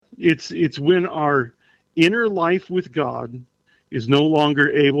It's when our inner life with God is no longer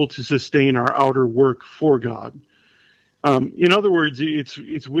able to sustain our outer work for God. In other words,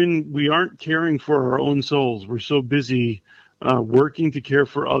 it's when we aren't caring for our own souls. We're so busy working to care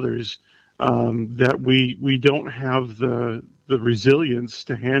for others that we don't have the resilience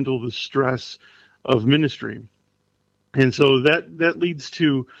to handle the stress of ministry. And so that leads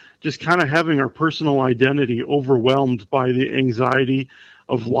to just kind of having our personal identity overwhelmed by the anxiety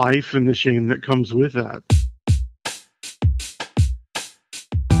of life and the shame that comes with that.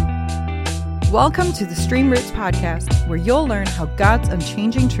 Welcome to the Stream Roots podcast, where you'll learn how God's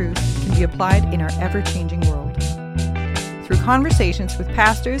unchanging truth can be applied in our ever-changing world. Through conversations with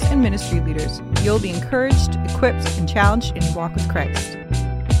pastors and ministry leaders, you'll be encouraged, equipped, and challenged in your walk with Christ.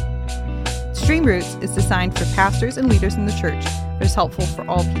 Stream Roots is designed for pastors and leaders in the church, but is helpful for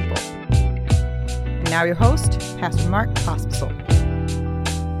all people. And now your host, Pastor Mark Pospisil.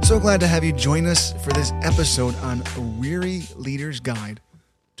 So glad to have you join us for this episode on A Weary Leader's Guide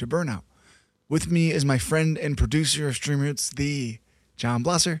to Burnout. With me is my friend and producer of Stream Roots, the John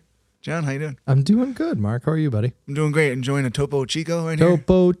Blosser. John, how you doing? I'm doing good, Mark. How are you, buddy? I'm doing great. Enjoying a Topo Chico right here.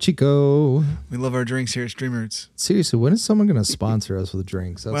 Topo Chico. We love our drinks here at Stream Roots. Seriously, when is someone going to sponsor us with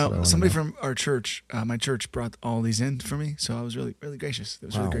drinks? That's well, somebody from our church, my church, brought all these in for me, so I was really gracious. It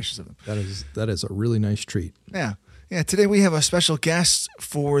was really gracious of them. That is a really nice treat. Yeah. Today we have a special guest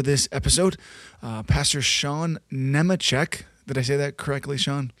for this episode, Pastor Sean Nemechek. Did I say that correctly,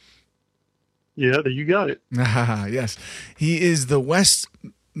 Sean? Yeah, you got it. Yes. He is the West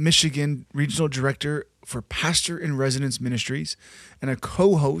Michigan Regional Director for Pastor in Residence Ministries and a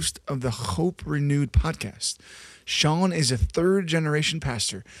co-host of the Hope Renewed podcast. Sean is a third-generation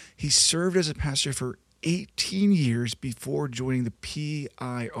pastor. He served as a pastor for 18 years before joining the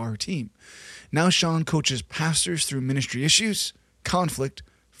PIR team. Now Sean coaches pastors through ministry issues, conflict,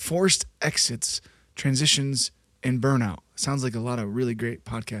 forced exits, transitions, and burnout. Sounds like a lot of really great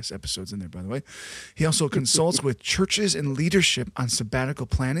podcast episodes in there, by the way. He also consults with churches and leadership on sabbatical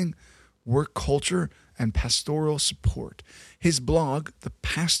planning, work culture, and pastoral support. His blog, The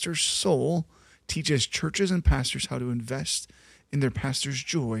Pastor's Soul, teaches churches and pastors how to invest in their pastor's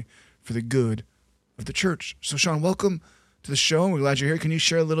joy for the good of the church. So, Sean, welcome to the show. We're glad you're here. Can you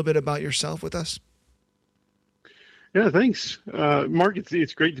share a little bit about yourself with us? Yeah, thanks. Mark,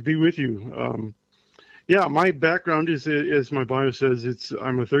 it's great to be with you. My background is, as my bio says,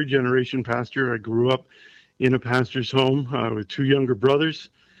 I'm a third-generation pastor. I grew up in a pastor's home with two younger brothers,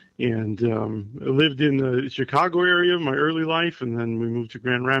 and I lived in the Chicago area my early life, and then we moved to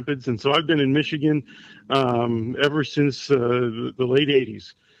Grand Rapids. And so I've been in Michigan ever since the late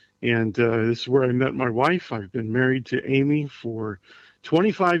 80s. And this is where I met my wife. I've been married to Amy for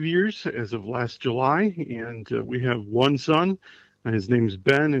 25 years as of last July, and we have one son. His name's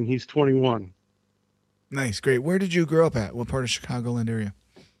Ben, and he's 21. Nice, great. Where did you grow up at? What part of Chicagoland area?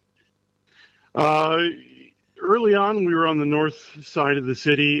 Early on, we were on the north side of the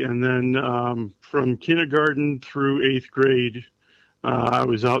city, and then from kindergarten through 8th grade, I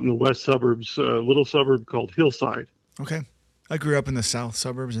was out in the west suburbs, a little suburb called Hillside. Okay. I grew up in the south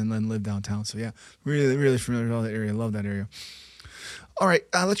suburbs and then lived downtown. So, yeah, really familiar with all that area. Love that area. All right,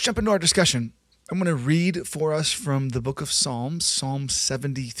 let's jump into our discussion. I'm going to read for us from the book of Psalms, Psalm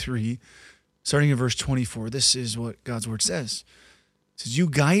 73, starting in verse 24. This is what God's word says. It says, "You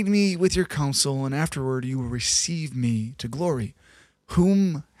guide me with your counsel, and afterward you will receive me to glory.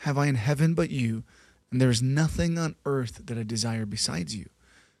 Whom have I in heaven but you? And there is nothing on earth that I desire besides you.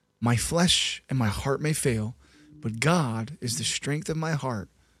 My flesh and my heart may fail, but God is the strength of my heart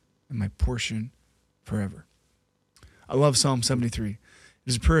and my portion forever." I love Psalm 73. It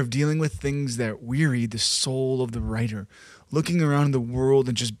is a prayer of dealing with things that weary the soul of the writer, looking around the world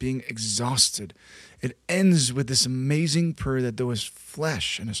and just being exhausted. It ends with this amazing prayer that though his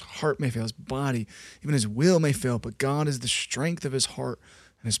flesh and his heart may fail, his body, even his will may fail, but God is the strength of his heart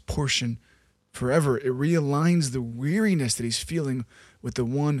and his portion forever. It realigns the weariness that he's feeling with the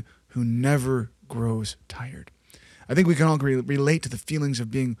one who never grows tired. I think we can all relate to the feelings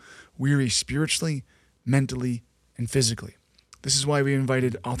of being weary spiritually, mentally, and physically. This is why we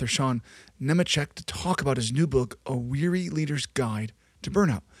invited author Sean Nemechek to talk about his new book, A Weary Leader's Guide to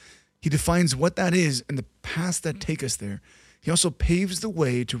Burnout. He defines what that is and the paths that take us there. He also paves the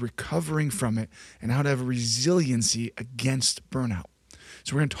way to recovering from it and how to have resiliency against burnout.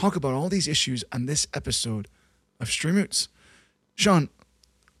 So we're going to talk about all these issues on this episode of Stream Roots. Sean,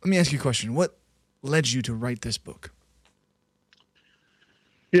 let me ask you a question. What led you to write this book?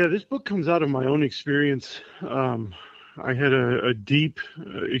 Yeah, this book comes out of my own experience. I had a deep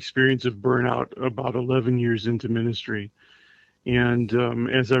experience of burnout about 11 years into ministry. And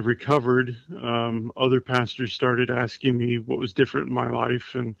as I've recovered, other pastors started asking me what was different in my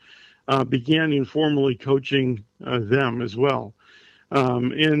life, and began informally coaching them as well.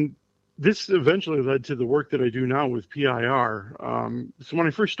 And this eventually led to the work that I do now with PIR. So when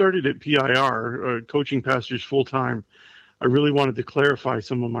I first started at PIR, coaching pastors full time, I really wanted to clarify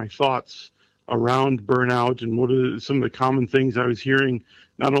some of my thoughts around burnout and what are some of the common things I was hearing,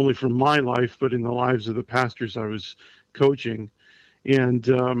 not only from my life, but in the lives of the pastors I was coaching. And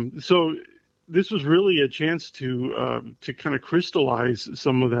so this was really a chance to kind of crystallize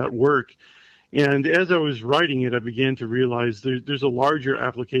some of that work. And as I was writing it, I began to realize there's a larger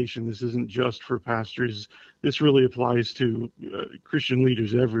application. This isn't just for pastors. This really applies to Christian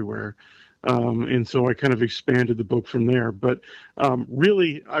leaders everywhere. And so I kind of expanded the book from there. But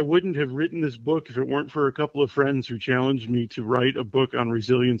really, I wouldn't have written this book if it weren't for a couple of friends who challenged me to write a book on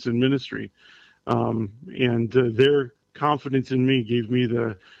resilience in ministry. And their confidence in me gave me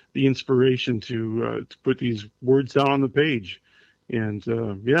the inspiration to put these words down on the page. And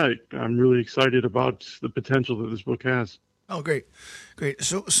yeah, I'm really excited about the potential that this book has. Oh, great.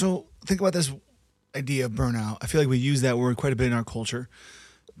 So think about this idea of burnout. I feel like we use that word quite a bit in our culture.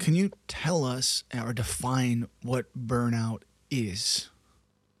 Can you tell us or define what burnout is?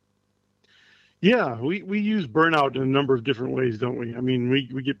 Yeah, we use burnout in a number of different ways, don't we? I mean, we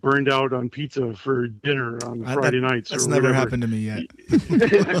get burned out on pizza for dinner on Friday nights. That's or never whatever. happened to me yet.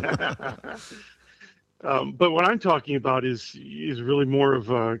 But what I'm talking about is really more of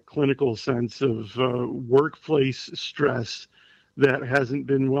a clinical sense of workplace stress that hasn't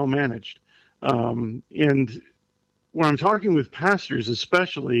been well managed. And when I'm talking with pastors,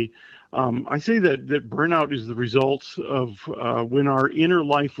 especially, I say that burnout is the result of when our inner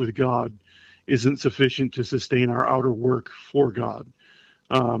life with God isn't sufficient to sustain our outer work for God.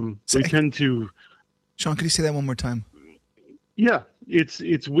 We tend to. Sean, could you say that one more time? Yeah,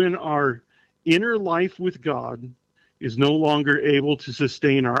 it's when our inner life with God is no longer able to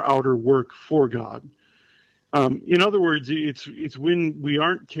sustain our outer work for God. In other words, it's when we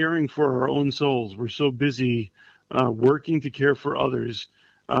aren't caring for our own souls. We're so busy working to care for others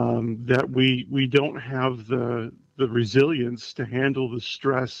that we don't have the resilience to handle the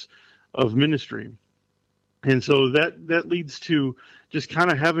stress of ministry. And so that leads to just kind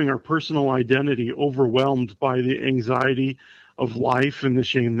of having our personal identity overwhelmed by the anxiety of life and the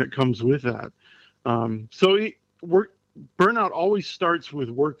shame that comes with that. Burnout always starts with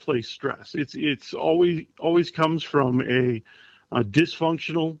workplace stress. It's always comes from a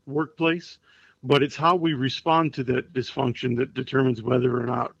dysfunctional workplace, but it's how we respond to that dysfunction that determines whether or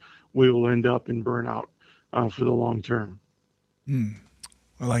not we will end up in burnout for the long term.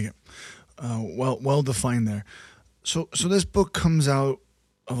 I like it. Well defined there. So this book comes out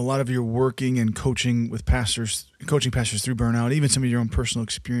of a lot of your working and coaching pastors through burnout, even some of your own personal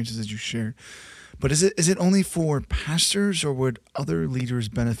experiences that you shared. But is it only for pastors, or would other leaders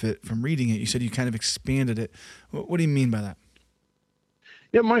benefit from reading it? You said you kind of expanded it. What do you mean by that?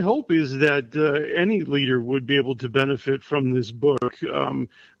 Yeah, my hope is that any leader would be able to benefit from this book.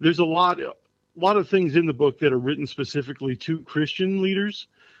 There's a lot of things in the book that are written specifically to Christian leaders,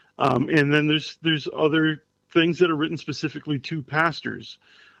 and then there's other things that are written specifically to pastors.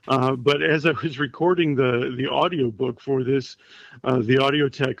 But as I was recording the audio book for this, the audio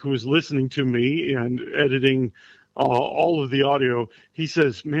tech who was listening to me and editing all of the audio, he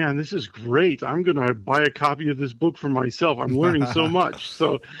says, "Man, this is great. I'm going to buy a copy of this book for myself. I'm learning so much."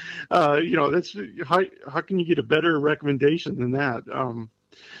 So, that's how can you get a better recommendation than that?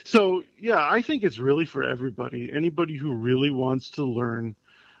 So, yeah, I think it's really for everybody. Anybody who really wants to learn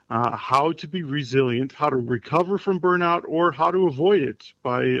how to be resilient, how to recover from burnout, or how to avoid it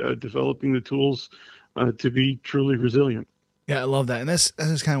by developing the tools to be truly resilient. Yeah, I love that. And this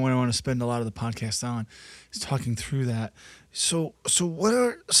is kind of what I want to spend a lot of the podcast on, is talking through that. So what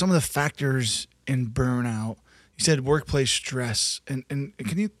are some of the factors in burnout? You said workplace stress. And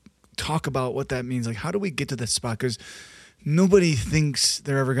can you talk about what that means? Like, how do we get to this spot? Because nobody thinks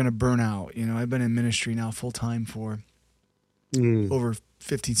they're ever going to burn out. You know, I've been in ministry now full time for over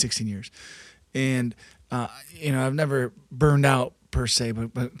 15, 16 years. And, I've never burned out per se,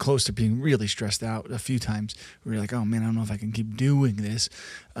 but close to being really stressed out a few times where you're like, oh man, I don't know if I can keep doing this.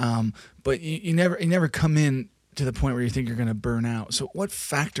 But you never come in to the point where you think you're going to burn out. So what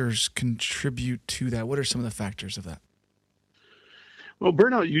factors contribute to that? What are some of the factors of that? Well,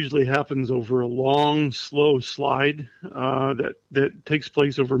 burnout usually happens over a long, slow slide that takes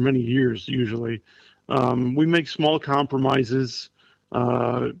place over many years, usually. We make small compromises,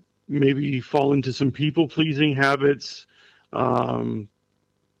 maybe fall into some people-pleasing habits,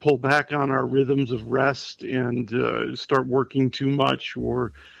 pull back on our rhythms of rest and start working too much,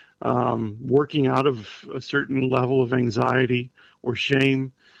 or working out of a certain level of anxiety or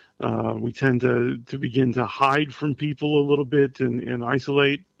shame. We tend to begin to hide from people a little bit and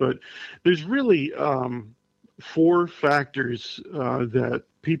isolate. But there's really four factors that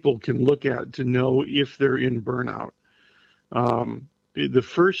people can look at to know if they're in burnout. The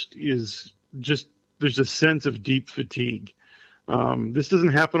first is just there's a sense of deep fatigue. This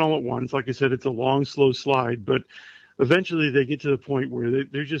doesn't happen all at once. Like I said, it's a long, slow slide, but eventually they get to the point where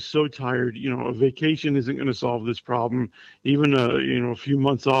they're just so tired. A vacation isn't going to solve this problem. Even a few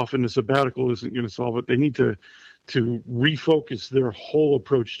months off in a sabbatical isn't going to solve it. They need to refocus their whole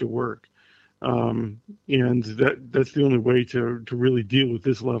approach to work. And that's the only way to really deal with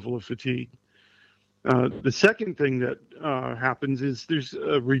this level of fatigue. The second thing that happens is there's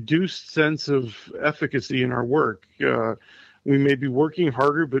a reduced sense of efficacy in our work. We may be working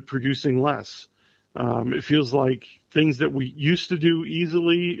harder but producing less. It feels like things that we used to do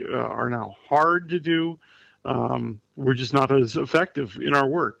easily are now hard to do. We're just not as effective in our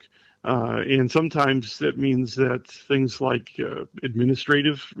work. And sometimes that means that things like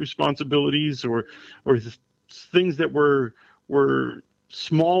administrative responsibilities or things that were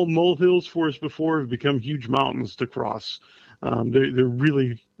small molehills for us before have become huge mountains to cross. They're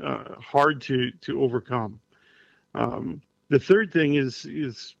really hard to overcome. The third thing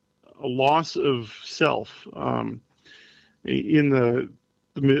is a loss of self. In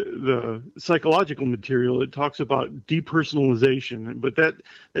the psychological material, it talks about depersonalization, but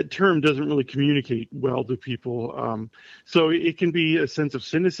that term doesn't really communicate well to people. So it can be a sense of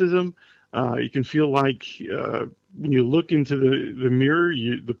cynicism. You can feel like when you look into the mirror,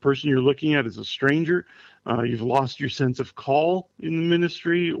 the person you're looking at is a stranger. You've lost your sense of call in the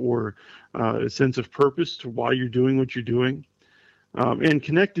ministry, or a sense of purpose to why you're doing what you're doing. And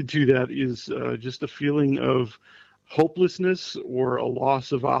connected to that is just a feeling of hopelessness or a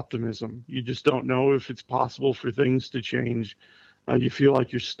loss of optimism. You just don't know if it's possible for things to change. You feel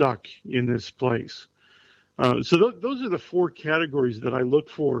like you're stuck in this place. So those are the four categories that I look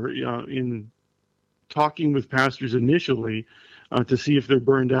for in talking with pastors initially to see if they're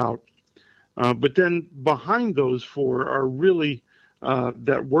burned out. But then behind those four are really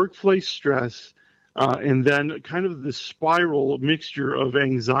that workplace stress, and then kind of the spiral mixture of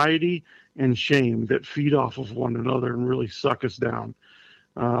anxiety and shame that feed off of one another and really suck us down.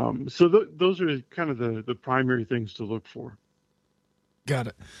 So those are kind of the primary things to look for. Got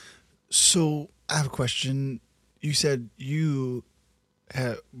it. So I have a question. You said you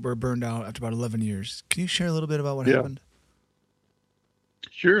were burned out after about 11 years. Can you share a little bit about what happened?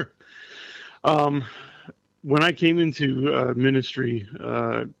 Sure. When I came into ministry,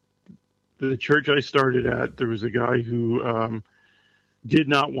 the church I started at, there was a guy who did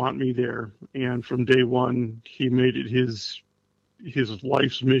not want me there. And from day one, he made it his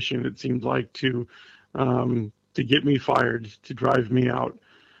life's mission, it seemed like, to get me fired, to drive me out.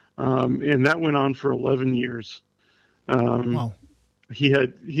 And that went on for 11 years. Wow. He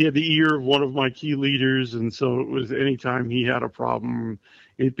had the ear of one of my key leaders, and so it was anytime he had a problem,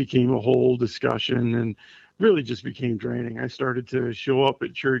 it became a whole discussion and really just became draining. I started to show up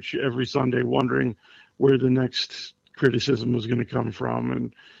at church every Sunday wondering where the next criticism was going to come from.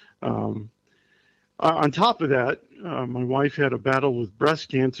 And on top of that, my wife had a battle with breast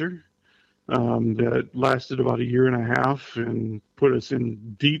cancer that lasted about a year and a half and put us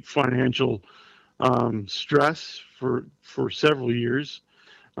in deep financial stress for several years.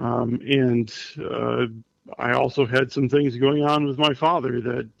 And I also had some things going on with my father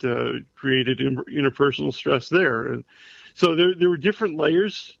that created interpersonal stress there. And so there were different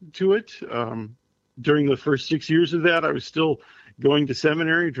layers to it. During the first 6 years of that, I was still going to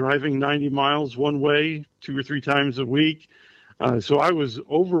seminary, driving 90 miles one way 2 or 3 times a week. So I was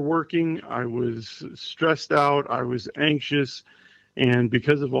overworking, I was stressed out, I was anxious, and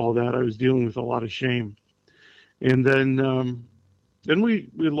because of all that, I was dealing with a lot of shame. And then we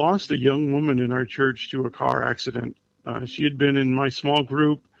lost a young woman in our church to a car accident. She had been in my small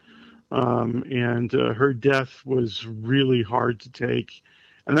group, and her death was really hard to take.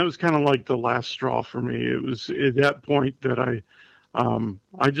 And that was kind of like the last straw for me. It was at that point that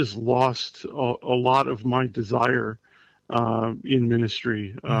I just lost a lot of my desire in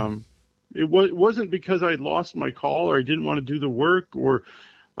ministry. It wasn't because I lost my call or I didn't want to do the work or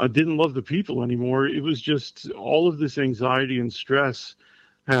I didn't love the people anymore. It was just all of this anxiety and stress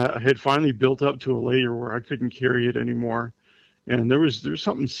had finally built up to a layer where I couldn't carry it anymore. And there's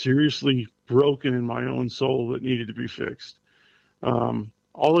something seriously broken in my own soul that needed to be fixed.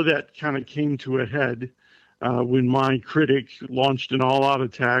 All of that kind of came to a head when my critic launched an all-out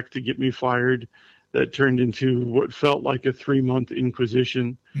attack to get me fired that turned into what felt like a 3-month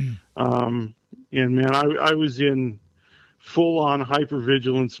inquisition. And man, I was in full-on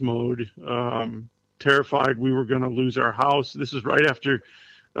hypervigilance mode, terrified we were going to lose our house. This is right after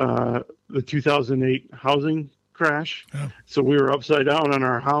the 2008 housing crash. Oh. So we were upside down on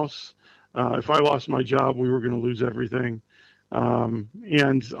our house. If I lost my job, we were going to lose everything.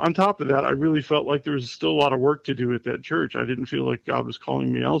 And on top of that, I really felt like there was still a lot of work to do at that church. I didn't feel like God was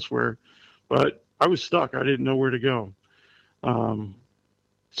calling me elsewhere, but I was stuck. I didn't know where to go.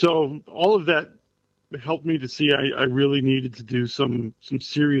 So all of that helped me to see I really needed to do some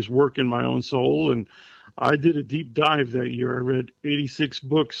serious work in my own soul. And I did a deep dive that year. I read 86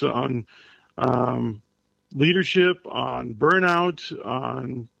 books on leadership, on burnout,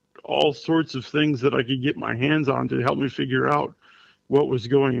 on all sorts of things that I could get my hands on to help me figure out what was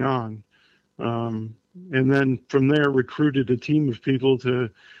going on. And then from there, recruited a team of people to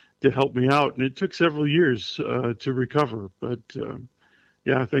help me out. And it took several years to recover. But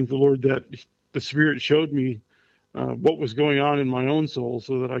yeah, I thank the Lord that the Spirit showed me what was going on in my own soul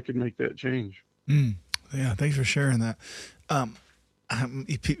so that I could make that change. Yeah, thanks for sharing that.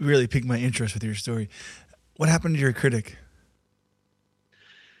 You really piqued my interest with your story. What happened to your critic?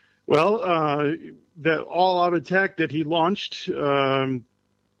 Well, that all-out attack that he launched,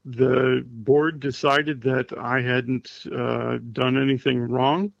 the board decided that I hadn't done anything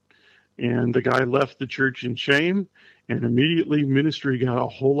wrong, and the guy left the church in shame, and immediately ministry got a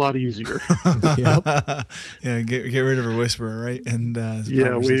whole lot easier. Yep. Yeah, get rid of a whisperer, right? And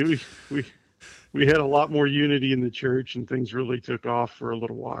yeah, we had a lot more unity in the church, and things really took off for a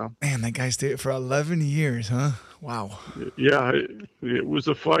little while. Man, that guy stayed for 11 years, huh? Wow. Yeah, it was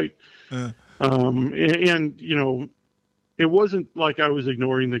a fight. And, you know, it wasn't like I was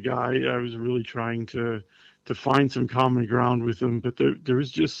ignoring the guy. I was really trying to find some common ground with him. But there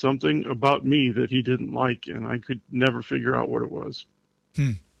was just something about me that he didn't like, and I could never figure out what it was.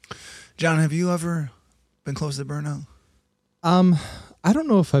 John, have you ever been close to burnout? I don't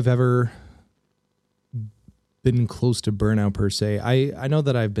know if I've ever been close to burnout per se. I know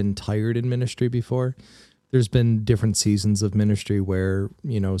that I've been tired in ministry before. There's been different seasons of ministry where,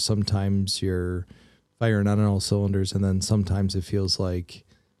 you know, sometimes you're firing on all cylinders, and then sometimes it feels like,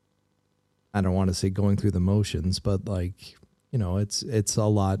 I don't want to say going through the motions, but like, you know, it's a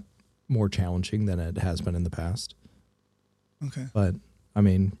lot more challenging than it has been in the past. Okay. But I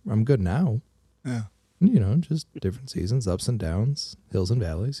mean, I'm good now. Yeah. You know, just different seasons, ups and downs, hills and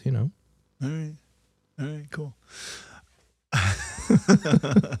valleys, you know. All right, cool.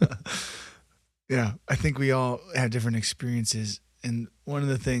 Yeah, I think we all have different experiences. And one of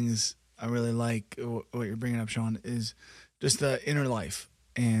the things I really like what you're bringing up, Sean, is just the inner life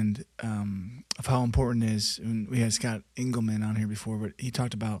and of how important it is. And we had Scott Engelman on here before, but he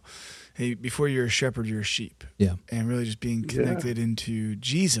talked about, hey, before you're a shepherd, you're a sheep. Yeah. And really just being connected into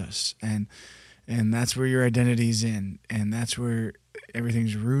Jesus. And that's where your identity's in. And that's where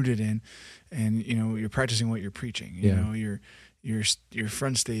everything's rooted in. And, you know, you're practicing what you're preaching. You know, your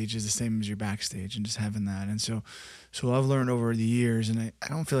front stage is the same as your backstage, and just having that. And so I've learned over the years, and I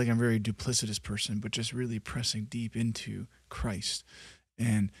don't feel like I'm a very duplicitous person, but just really pressing deep into Christ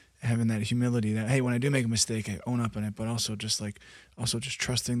and having that humility that, hey, when I do make a mistake, I own up in it, but also just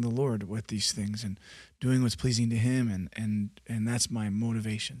trusting the Lord with these things and doing what's pleasing to him. And that's my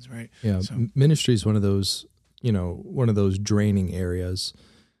motivations, right? Yeah. So, ministry is one of those, you know, one of those draining areas,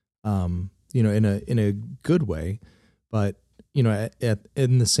 you know, in a good way, but you know,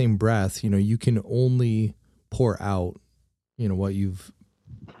 in the same breath, you know, you can only pour out, you know, what you've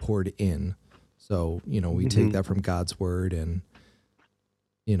poured in. So, you know, we take that from God's word, and,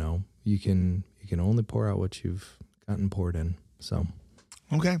 you know, you can only pour out what you've gotten poured in. So,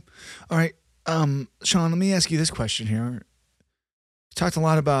 okay. All right. Sean, let me ask you this question here. You talked a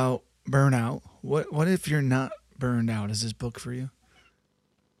lot about burnout. What if you're not burned out? Is this book for you?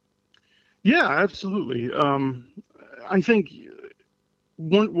 Yeah, absolutely. I think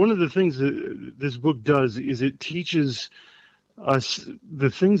one of the things that this book does is it teaches us the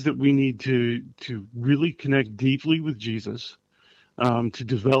things that we need to really connect deeply with Jesus, to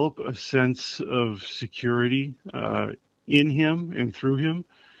develop a sense of security in him and through him,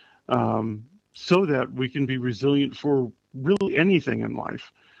 so that we can be resilient for really anything in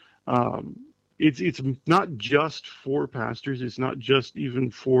life. It's not just for pastors. It's not just even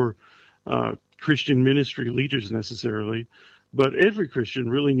for Christian ministry leaders necessarily, but every Christian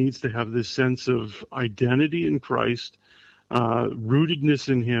really needs to have this sense of identity in Christ, rootedness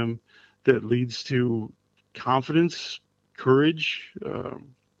in him, that leads to confidence, courage, a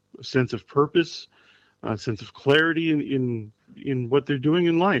sense of purpose, a sense of clarity in what they're doing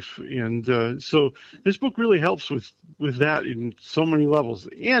in life. And so this book really helps with that in so many levels.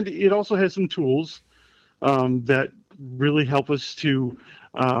 And it also has some tools that really help us to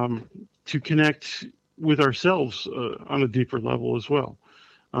connect with ourselves on a deeper level as well.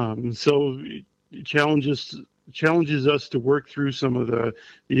 So it challenges us to work through some of the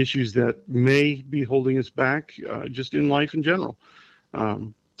issues that may be holding us back just in life in general.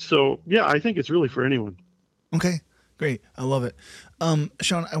 So yeah, I think it's really for anyone. Okay, great. I love it.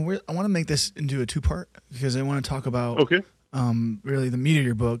 Sean, I want to make this into a two-part because I want to talk about really the meat of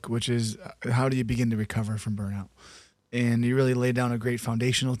your book, which is how do you begin to recover from burnout? And you really laid down a great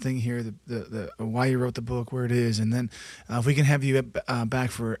foundational thing here, the why you wrote the book, where it is, and then if we can have you back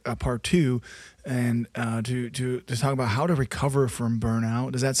for part two, and to talk about how to recover from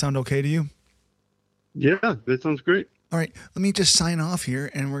burnout. Does that sound okay to you? Yeah, that sounds great. All right, let me just sign off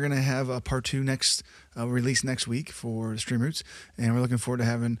here, and we're going to have a part two released next week for Stream Roots, and we're looking forward to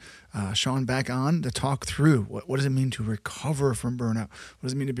having Sean back on to talk through what does it mean to recover from burnout? What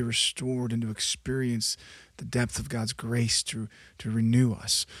does it mean to be restored and to experience the depth of God's grace to renew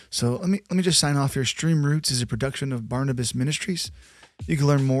us? So let me just sign off here. Stream Roots is a production of Barnabas Ministries. You can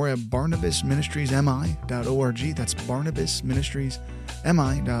learn more at barnabasministriesmi.org. That's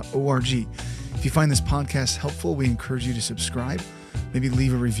barnabasministriesmi.org. If you find this podcast helpful, we encourage you to subscribe, maybe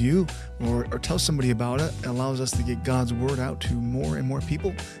leave a review or tell somebody about it. It allows us to get God's word out to more and more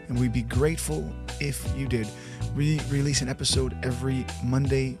people, and we'd be grateful if you did. We release an episode every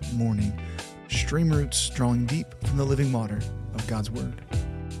Monday morning. Stream Roots, drawing deep from the living water of God's word.